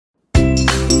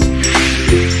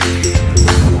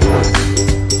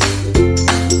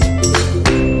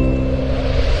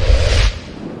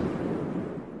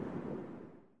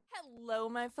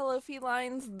fellow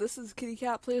felines, this is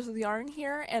KittyCatPWYarn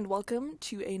here, and welcome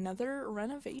to another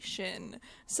renovation.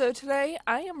 So today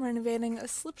I am renovating a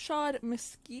Slipshod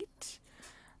Mesquite,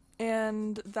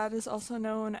 and that is also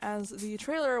known as the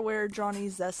trailer where Johnny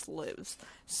Zest lives.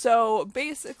 So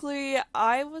basically,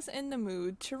 I was in the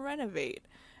mood to renovate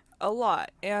a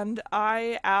lot, and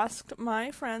I asked my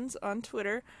friends on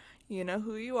Twitter, you know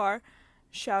who you are,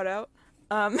 shout out,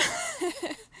 I'm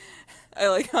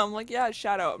like, yeah,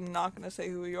 shout out. I'm not gonna say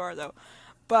who you are though.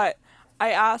 But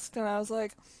I asked and I was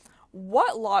like,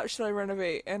 what lot should I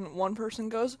renovate? And one person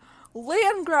goes,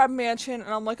 land grab mansion. And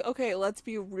I'm like, okay, let's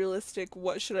be realistic.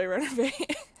 What should I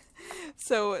renovate?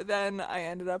 So then I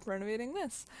ended up renovating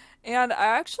this. And I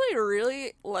actually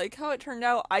really like how it turned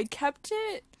out. I kept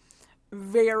it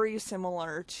very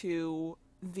similar to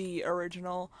the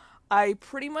original. I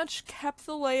pretty much kept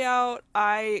the layout.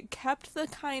 I kept the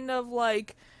kind of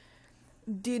like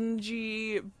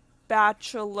dingy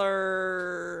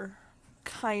bachelor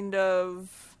kind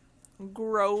of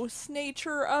gross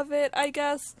nature of it, I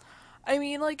guess. I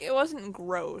mean, like, it wasn't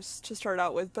gross to start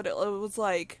out with, but it was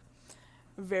like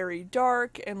very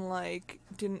dark and like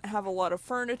didn't have a lot of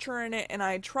furniture in it, and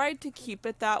I tried to keep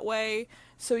it that way,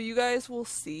 so you guys will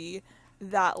see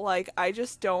that like I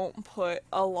just don't put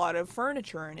a lot of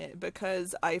furniture in it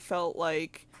because I felt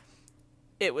like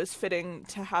it was fitting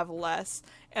to have less.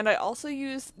 And I also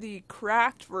used the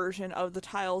cracked version of the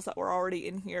tiles that were already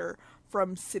in here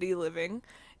from City Living.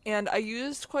 And I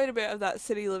used quite a bit of that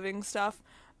City Living stuff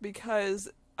because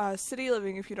City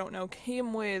Living, if you don't know,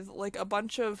 came with like a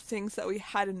bunch of things that we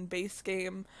had in base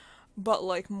game, but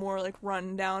like more like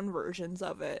run down versions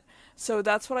of it. So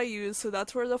that's what I used. So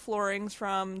that's where the flooring's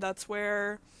from. That's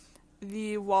where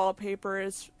the wallpaper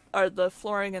is, or the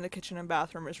flooring in the kitchen and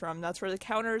bathroom is from. That's where the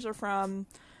counters are from.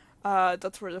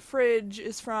 That's where the fridge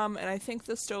is from, and I think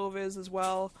the stove is as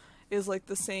well, is like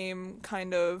the same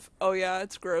kind of, oh yeah,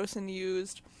 it's gross and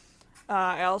used.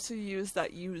 I also used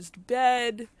that used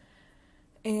bed,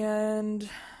 and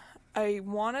I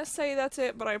want to say that's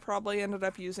it, but I probably ended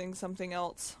up using something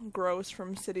else gross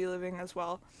from City Living as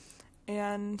well.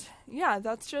 And yeah,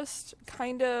 that's just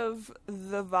kind of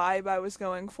the vibe I was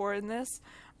going for in this.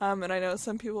 And I know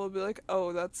some people will be like,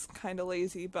 oh, that's kind of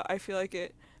lazy, but I feel like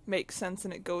it makes sense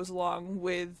and it goes along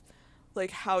with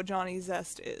like how Johnny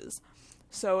Zest is.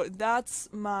 So that's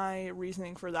my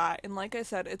reasoning for that. And like I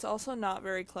said, it's also not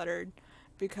very cluttered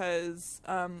because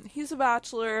he's a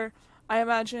bachelor. I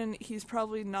imagine he's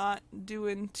probably not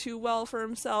doing too well for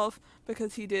himself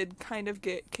because he did kind of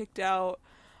get kicked out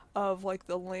of like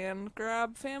the land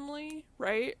grab family,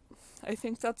 right? I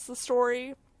think that's the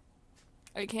story.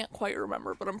 I can't quite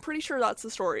remember, but I'm pretty sure that's the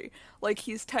story. Like,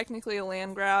 he's technically a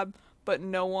land grab, but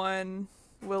no one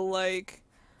will, like,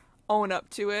 own up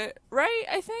to it, right?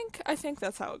 I think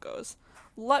that's how it goes.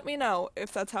 Let me know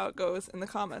if that's how it goes in the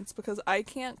comments, because I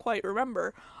can't quite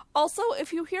remember. Also,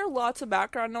 if you hear lots of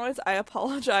background noise, I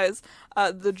apologize.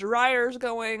 The dryer's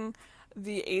going,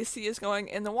 the AC is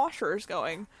going, and the washer is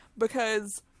going,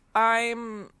 because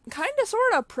I'm kind of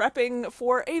sort of prepping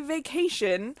for a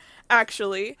vacation,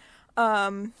 actually.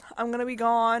 I'm gonna be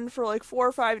gone for like 4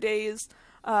 or 5 days,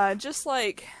 just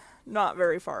like not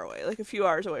very far away, like a few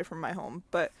hours away from my home,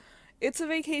 but it's a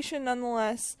vacation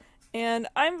nonetheless, and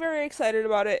I'm very excited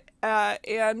about it,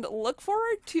 and look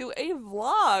forward to a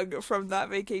vlog from that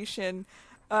vacation,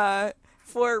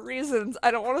 for reasons.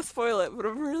 I don't want to spoil it, but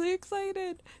I'm really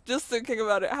excited. Just thinking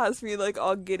about it has me like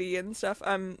all giddy and stuff.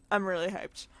 I'm really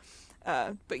hyped.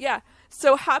 But yeah,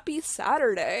 so happy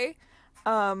Saturday.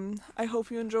 I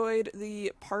hope you enjoyed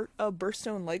the part of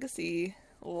Birthstone Legacy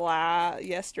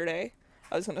yesterday.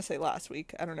 I was gonna say last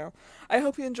week, I don't know. I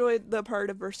hope you enjoyed the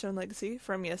part of Birthstone Legacy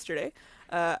from yesterday.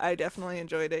 I definitely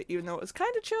enjoyed it, even though it was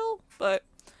kind of chill, but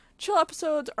chill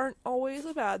episodes aren't always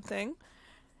a bad thing.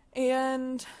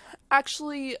 And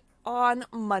actually, on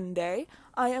Monday,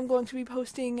 I am going to be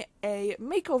posting a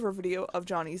makeover video of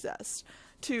Johnny Zest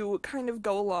to kind of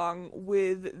go along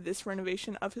with this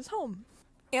renovation of his home.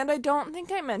 And I don't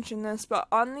think I mentioned this, but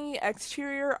on the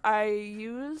exterior, I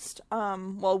used,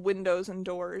 windows and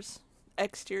doors,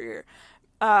 exterior.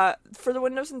 For the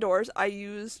windows and doors, I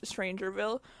used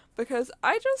Strangerville, because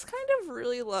I just kind of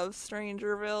really love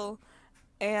Strangerville,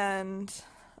 and,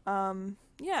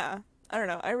 yeah, I don't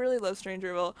know, I really love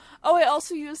Strangerville. Oh, I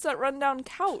also used that rundown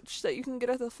couch that you can get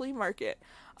at the flea market.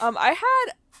 I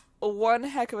had one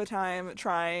heck of a time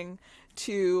trying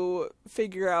to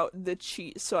figure out the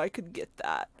cheat so I could get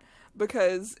that,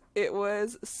 because it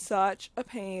was such a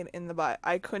pain in the butt.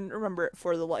 I couldn't remember it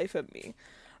for the life of me,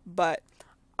 but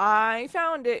I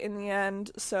found it in the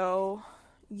end, so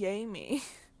yay me.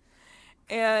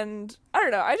 And I don't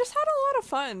know, I just had a lot of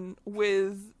fun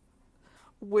with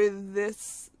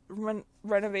this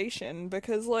renovation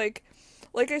because like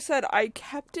I said, I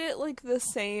kept it like the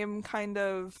same kind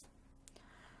of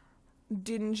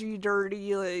dingy,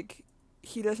 dirty, like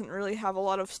he doesn't really have a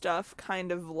lot of stuff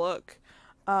kind of look.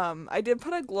 I did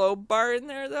put a globe bar in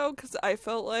there though, because I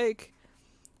felt like,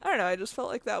 I don't know, I just felt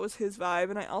like that was his vibe.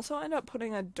 And I also ended up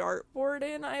putting a dartboard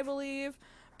in, I believe,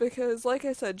 because like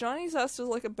I said, Johnny Zest is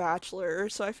like a bachelor,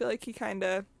 so I feel like he kind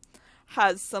of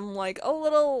has some like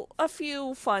a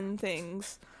few fun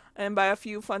things. And by a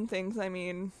few fun things, I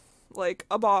mean like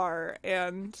a bar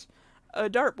and a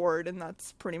dartboard, and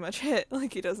that's pretty much it.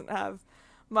 Like, he doesn't have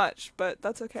much, but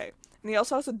that's okay. And he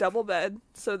also has a double bed,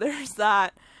 so there's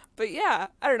that. But yeah,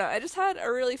 I don't know, I just had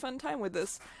a really fun time with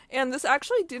this. And this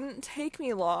actually didn't take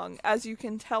me long, as you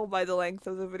can tell by the length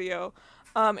of the video.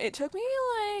 It took me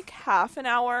like half an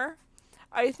hour,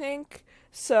 I think.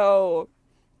 So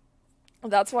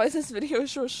that's why this video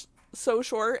is so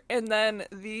short. And then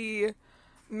the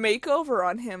makeover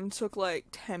on him took like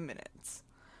 10 minutes.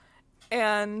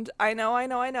 And I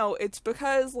know, it's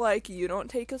because, like, you don't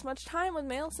take as much time with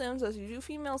male Sims as you do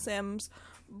female Sims,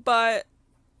 but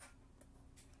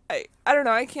I don't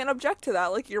know, I can't object to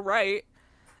that, like, you're right,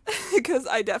 because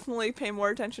I definitely pay more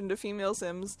attention to female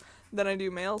Sims than I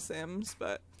do male Sims,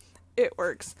 but it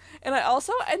works. And I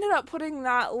also ended up putting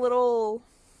that little,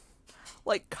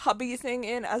 like, cubby thing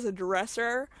in as a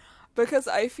dresser, because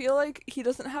I feel like he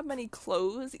doesn't have many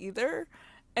clothes either.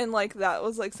 And, like, that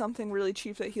was, like, something really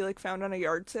cheap that he, like, found on a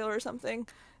yard sale or something.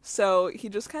 So he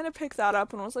just kind of picked that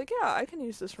up and was like, yeah, I can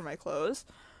use this for my clothes.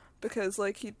 Because,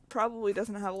 like, he probably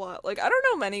doesn't have a lot. Like, I don't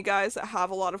know many guys that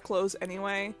have a lot of clothes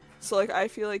anyway. So, like, I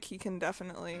feel like he can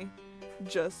definitely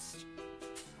just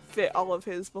fit all of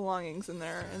his belongings in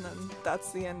there. And then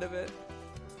that's the end of it.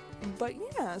 But,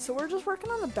 yeah, so we're just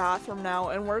working on the bathroom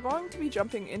now. And we're going to be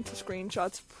jumping into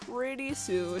screenshots pretty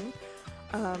soon.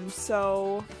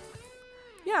 So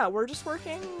yeah, we're just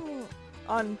working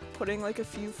on putting like a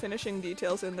few finishing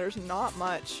details in. There's not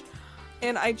much.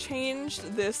 And I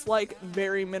changed this like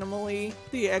very minimally,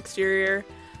 the exterior.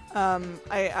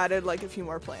 I added like a few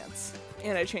more plants.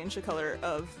 And I changed the color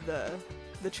of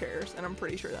the chairs, and I'm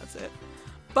pretty sure that's it.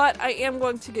 But I am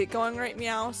going to get going right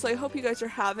now, so I hope you guys are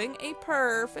having a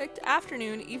perfect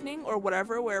afternoon, evening, or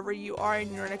whatever, wherever you are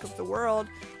in your neck of the world.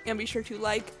 And be sure to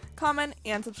like, comment,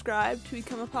 and subscribe to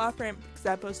become a paw print, because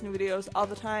I post new videos all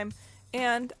the time.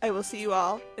 And I will see you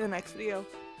all in the next video.